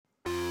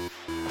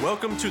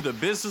Welcome to the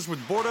Business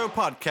with Bordeaux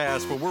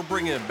podcast, where we're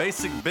bringing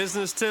basic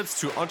business tips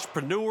to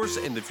entrepreneurs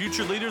and the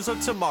future leaders of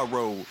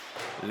tomorrow.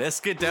 Let's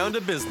get down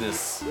to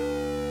business.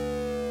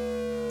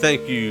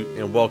 Thank you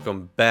and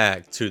welcome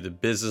back to the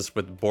Business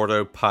with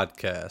Bordeaux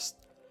podcast.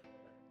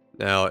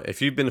 Now, if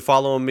you've been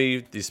following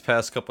me these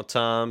past couple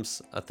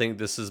times, I think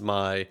this is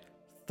my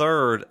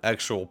third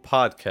actual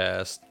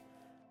podcast.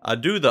 I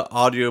do the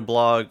audio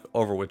blog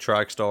over with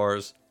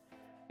Trackstars.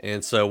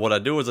 And so what I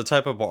do is I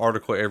type up an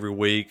article every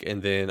week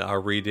and then I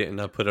read it and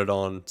I put it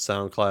on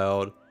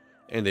SoundCloud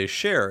and they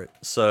share it.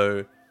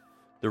 So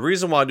the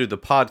reason why I do the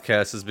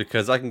podcast is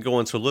because I can go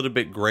into a little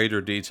bit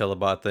greater detail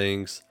about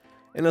things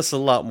and it's a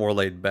lot more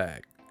laid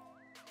back.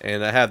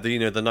 And I have the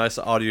nice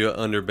audio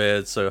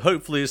underbed, so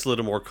hopefully it's a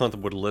little more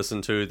comfortable to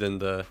listen to than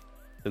the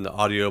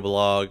audio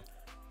blog.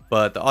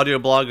 But the audio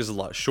blog is a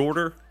lot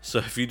shorter, so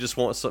if you just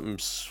want something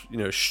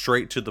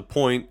straight to the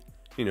point,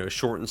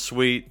 short and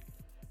sweet,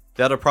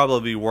 that'll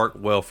probably work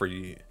well for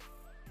you.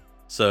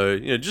 So,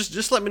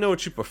 just let me know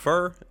what you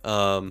prefer.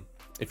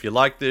 If you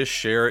like this,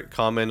 share it,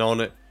 comment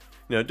on it,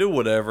 do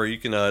whatever. You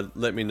can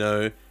let me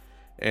know,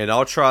 and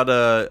I'll try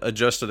to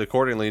adjust it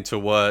accordingly to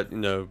what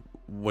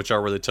y'all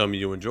really tell me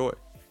you enjoy.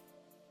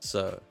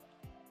 So,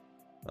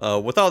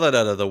 with all that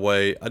out of the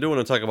way, I do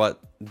want to talk about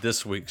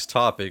this week's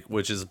topic,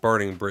 which is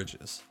burning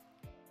bridges.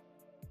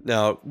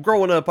 Now,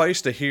 growing up, I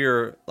used to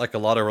hear like a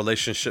lot of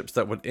relationships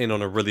that would end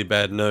on a really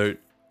bad note.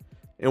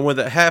 And when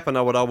that happened,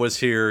 I would always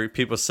hear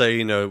people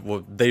say,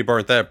 well, they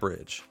burnt that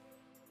bridge.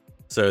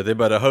 So they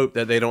better hope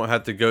that they don't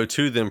have to go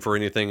to them for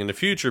anything in the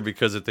future,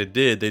 because if they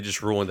did, they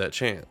just ruined that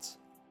chance.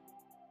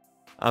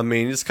 I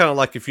mean, it's kind of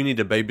like if you need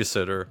a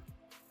babysitter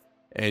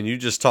and you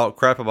just talk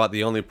crap about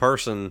the only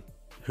person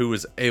who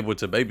is able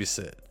to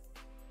babysit.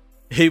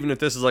 Even if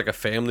this is like a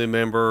family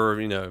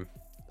member,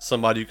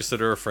 somebody you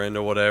consider a friend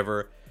or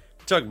whatever,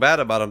 you talk bad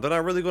about them, they're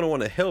not really going to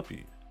want to help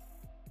you.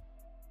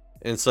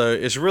 And so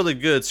it's really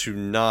good to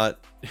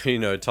not,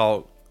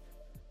 talk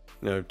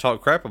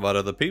crap about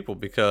other people,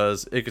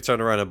 because it could turn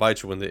around and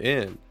bite you in the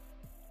end.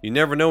 You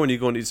never know when you're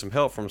going to need some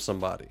help from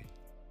somebody.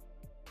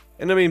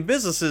 And I mean,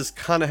 businesses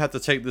kind of have to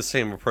take the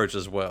same approach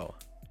as well.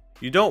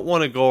 You don't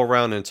want to go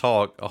around and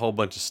talk a whole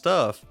bunch of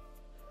stuff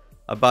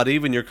about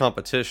even your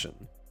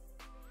competition.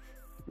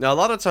 Now, a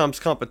lot of times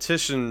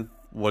competition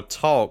will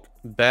talk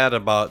bad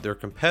about their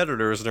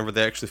competitors whenever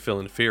they actually feel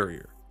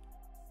inferior.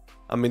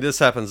 I mean, this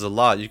happens a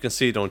lot. You can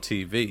see it on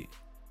TV.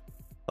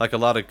 Like, a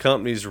lot of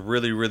companies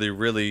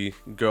really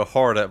go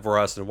hard at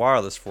Verizon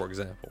Wireless, for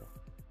example.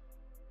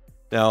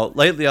 Now,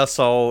 lately I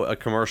saw a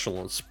commercial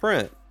on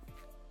Sprint,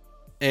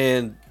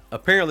 and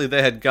apparently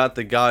they had got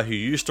the guy who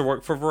used to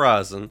work for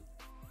Verizon,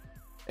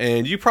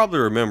 and you probably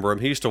remember him.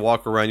 He used to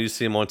walk around. You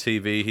see him on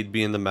TV. He'd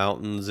be in the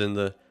mountains, in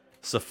the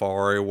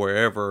safari,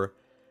 wherever,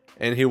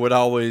 and he would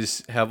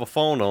always have a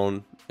phone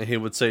on, and he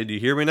would say, "Do you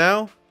hear me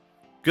now?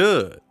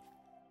 Good."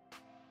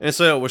 And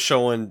so it was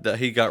showing that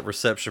he got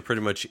reception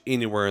pretty much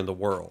anywhere in the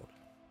world.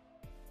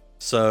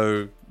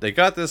 So they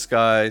got this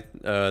guy,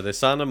 they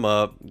signed him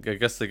up. I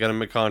guess they got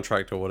him a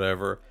contract or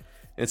whatever.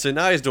 And so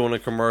now he's doing a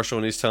commercial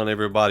and he's telling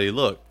everybody,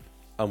 look,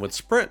 I'm with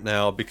Sprint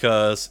now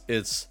because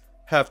it's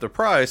half the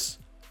price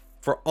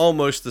for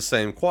almost the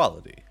same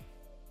quality.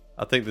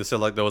 I think they said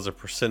like there was a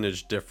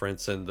percentage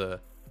difference in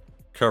the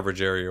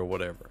coverage area or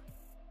whatever.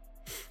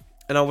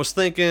 And I was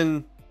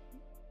thinking,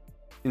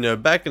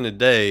 back in the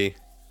day,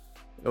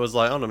 it was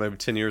like, I don't know, maybe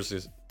 10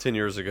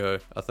 years ago,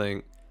 I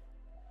think,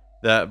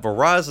 that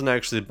Verizon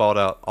actually bought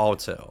out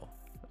Alltel.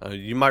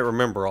 You might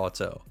remember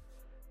Alltel.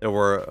 They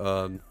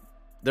were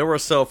a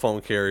cell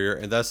phone carrier,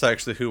 and that's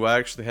actually who I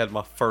actually had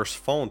my first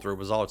phone through,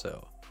 was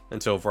Alltel,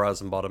 until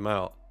Verizon bought them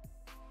out.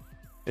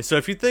 And so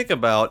if you think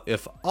about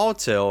if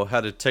Alltel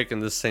had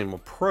taken this same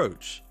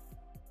approach,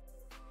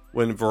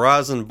 when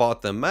Verizon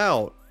bought them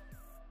out,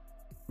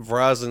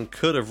 Verizon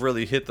could have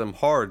really hit them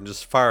hard and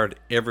just fired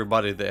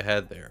everybody they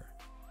had there.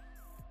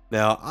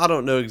 Now, I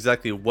don't know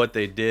exactly what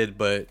they did,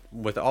 but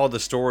with all the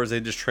stores they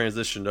just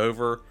transitioned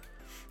over,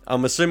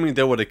 I'm assuming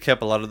they would have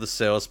kept a lot of the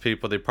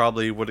salespeople. They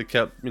probably would have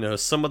kept,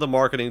 some of the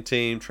marketing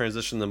team,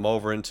 transitioned them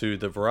over into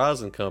the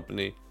Verizon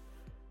company.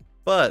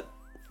 But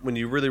when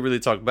you really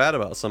talk bad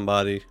about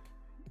somebody,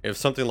 if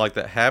something like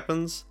that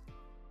happens,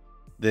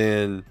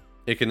 then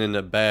it can end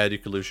up bad. You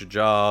could lose your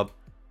job.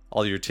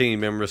 All your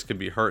team members could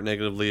be hurt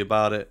negatively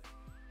about it.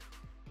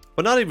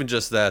 But not even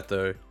just that,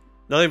 though.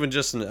 Not even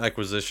just an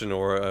acquisition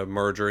or a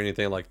merger or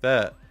anything like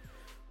that.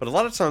 But a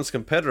lot of times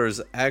competitors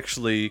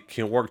actually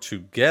can work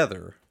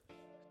together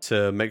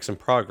to make some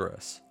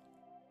progress.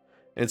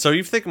 And so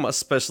you think about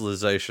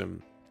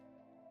specialization.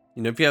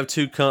 If you have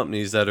two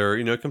companies that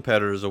are,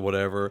 competitors or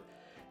whatever,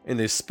 and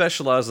they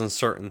specialize in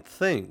certain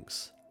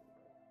things,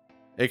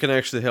 it can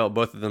actually help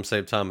both of them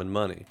save time and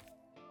money,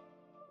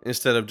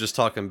 instead of just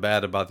talking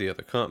bad about the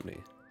other company.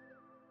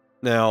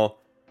 Now,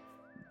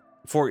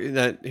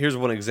 here's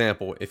one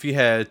example. If you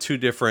had two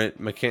different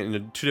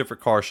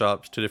car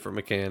shops, two different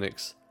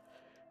mechanics,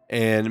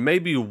 and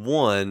maybe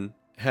one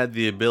had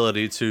the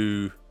ability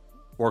to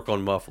work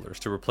on mufflers,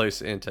 to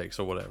replace intakes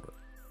or whatever,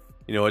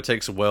 You know, it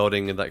takes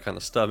welding and that kind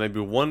of stuff. Maybe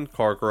one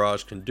car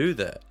garage can do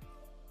that.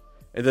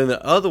 And then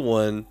the other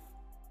one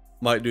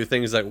might do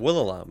things like wheel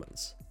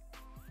alignments.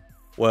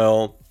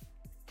 Well,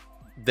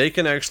 they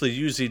can actually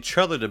use each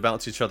other to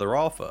bounce each other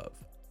off of.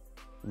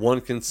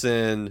 One can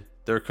send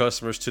their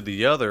customers to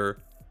the other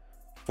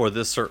for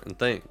this certain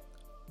thing.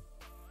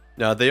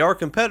 Now, they are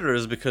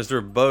competitors because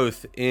they're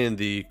both in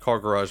the car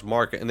garage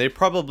market, and they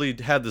probably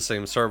have the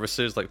same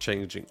services like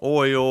changing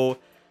oil,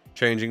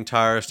 changing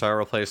tires, tire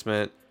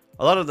replacement.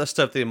 A lot of that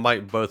stuff they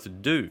might both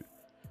do.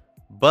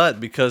 But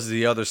because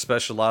the other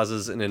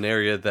specializes in an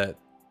area that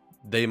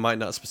they might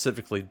not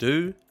specifically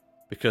do,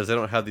 because they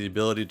don't have the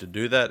ability to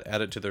do that,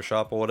 add it to their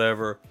shop or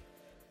whatever,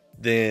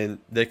 then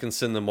they can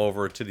send them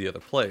over to the other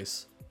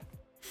place.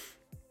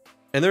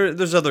 And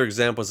there's other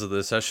examples of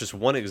this. That's just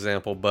one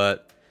example,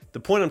 but the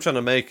point I'm trying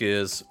to make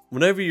is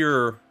whenever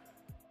you're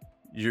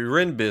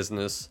in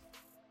business,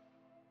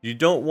 you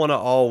don't want to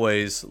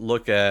always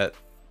look at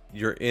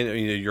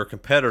your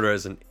competitor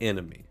as an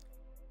enemy.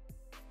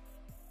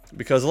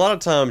 Because a lot of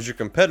times your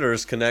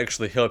competitors can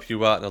actually help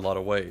you out in a lot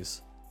of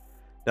ways.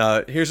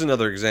 Now, here's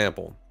another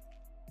example.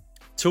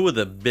 Two of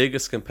the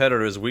biggest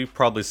competitors we've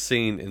probably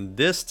seen in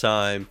this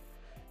time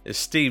is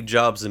Steve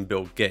Jobs and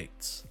Bill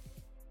Gates.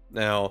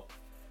 Now,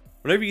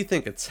 whenever you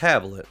think a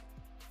tablet,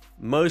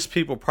 most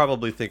people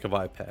probably think of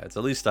iPads.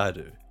 At least I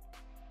do,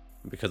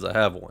 because I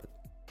have one.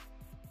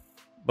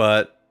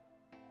 But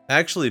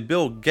actually,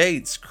 Bill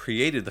Gates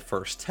created the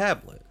first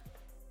tablet.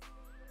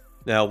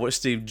 Now, what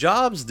Steve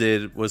Jobs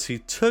did was he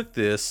took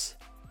this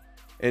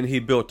and he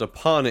built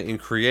upon it and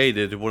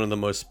created one of the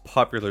most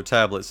popular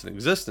tablets in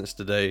existence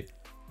today,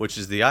 which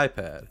is the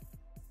iPad.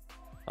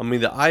 I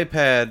mean, the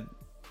iPad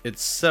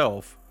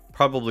itself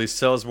probably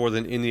sells more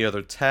than any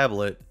other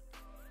tablet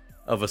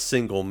of a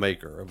single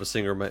maker, of a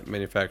single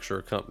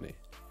manufacturer company,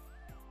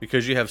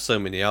 because you have so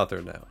many out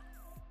there now.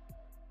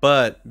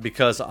 But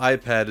because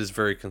iPad is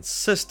very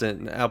consistent,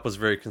 and Apple's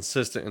very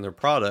consistent in their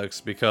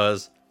products,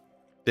 because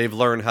they've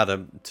learned how to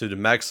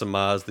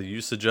maximize the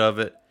usage of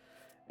it,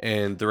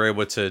 and they're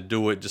able to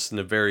do it just in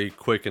a very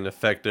quick and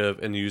effective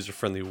and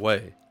user-friendly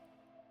way.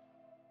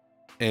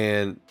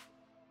 And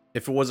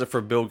if it wasn't for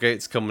Bill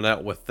Gates coming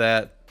out with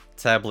that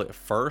tablet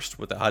first,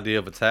 with the idea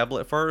of a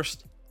tablet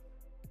first,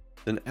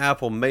 then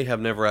Apple may have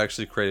never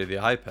actually created the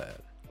iPad,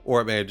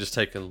 or it may have just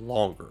taken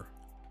longer.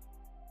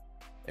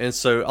 And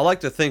so I like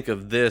to think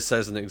of this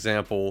as an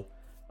example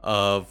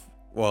of,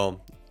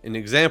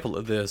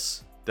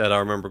 this that I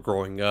remember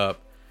growing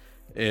up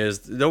is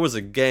there was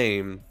a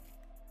game,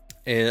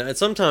 and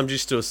sometimes you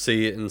still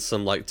see it in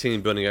some like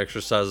team building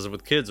exercises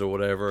with kids or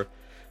whatever,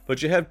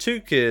 but you have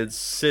two kids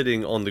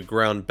sitting on the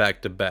ground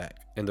back to back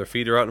and their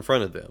feet are out in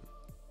front of them.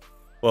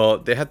 Well,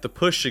 they have to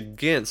push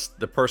against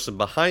the person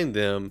behind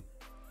them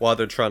while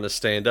they're trying to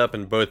stand up,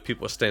 and both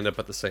people stand up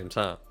at the same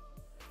time.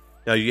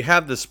 Now you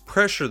have this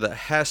pressure that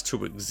has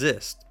to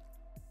exist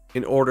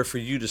in order for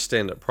you to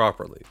stand up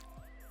properly.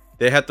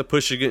 They have to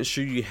push against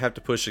you, you have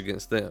to push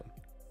against them.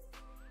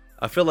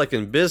 I feel like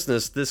in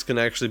business, this can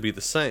actually be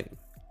the same.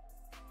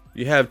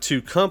 You have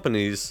two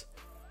companies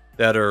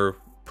that are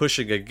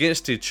pushing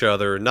against each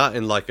other, not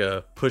in like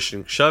a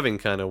pushing, shoving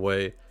kind of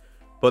way,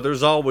 but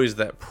there's always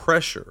that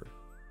pressure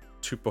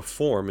to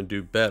perform and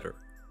do better.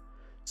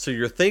 So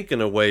you're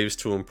thinking of ways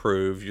to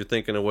improve, you're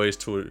thinking of ways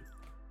to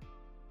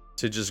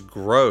just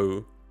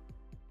grow,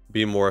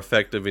 be more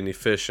effective and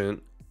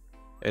efficient.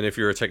 And if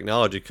you're a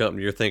technology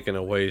company, you're thinking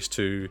of ways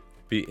to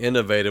be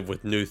innovative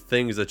with new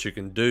things that you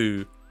can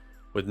do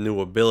with new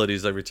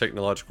abilities of your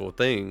technological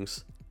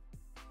things.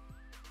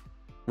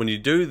 When you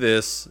do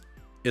this,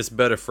 it's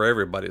better for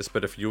everybody. It's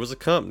better for you as a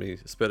company.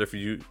 It's better for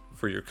you,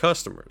 for your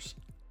customers.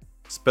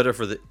 It's better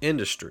for the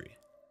industry.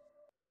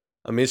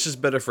 I mean, it's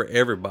just better for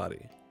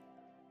everybody.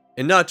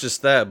 And not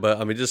just that,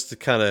 but I mean, just to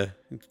kind of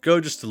go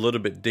just a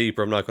little bit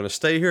deeper, I'm not going to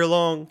stay here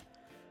long,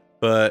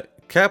 but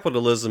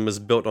capitalism is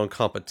built on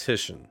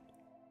competition.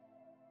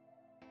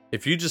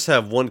 If you just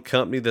have one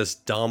company that's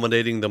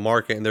dominating the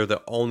market and they're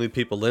the only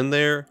people in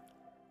there,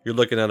 you're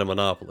looking at a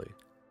monopoly.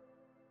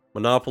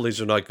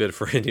 Monopolies are not good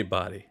for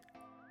anybody.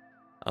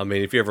 I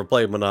mean, if you ever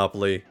played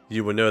Monopoly,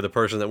 you would know the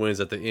person that wins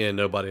at the end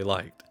nobody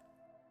liked.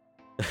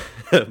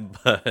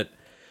 But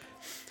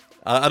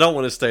I don't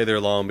want to stay there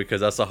long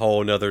because that's a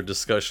whole nother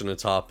discussion and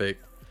topic.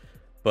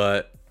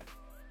 But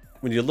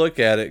when you look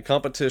at it,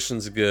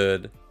 competition's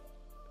good.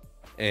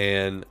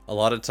 And a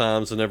lot of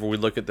times whenever we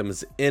look at them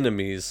as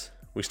enemies,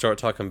 we start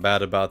talking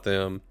bad about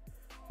them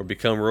or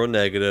become real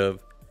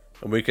negative,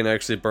 and we can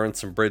actually burn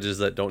some bridges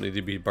that don't need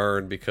to be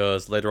burned,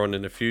 because later on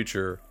in the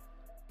future,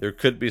 there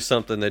could be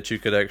something that you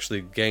could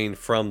actually gain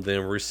from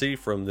them, receive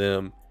from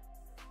them,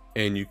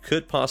 and you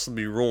could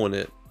possibly ruin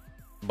it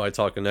by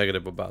talking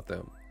negative about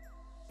them.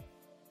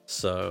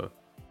 So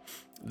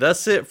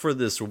that's it for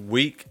this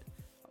week.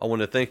 I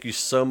want to thank you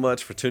so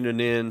much for tuning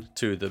in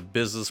to the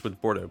Business with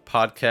Bordeaux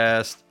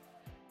podcast.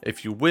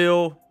 If you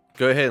will,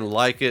 go ahead and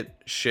like it,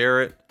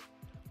 share it.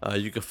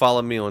 You can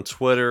follow me on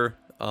Twitter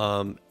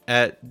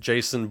at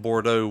Jason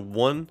Bordeaux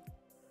 1.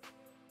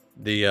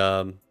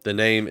 The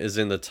name is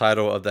in the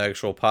title of the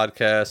actual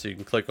podcast, so you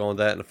can click on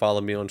that and follow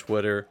me on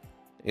Twitter,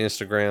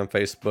 Instagram,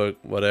 Facebook,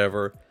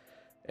 whatever.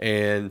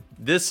 And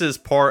this is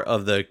part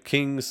of the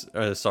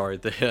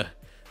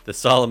the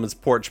Solomon's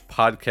Porch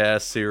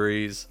podcast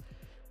series.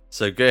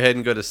 So go ahead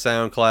and go to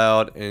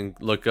SoundCloud and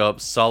look up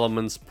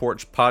Solomon's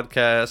Porch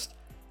podcast.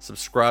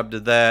 Subscribe to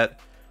that.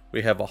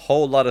 We have a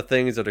whole lot of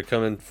things that are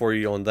coming for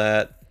you on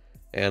that.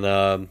 And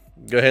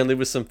go ahead and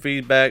leave us some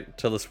feedback.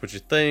 Tell us what you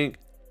think.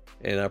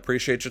 And I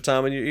appreciate your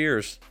time and your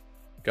ears.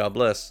 God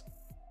bless.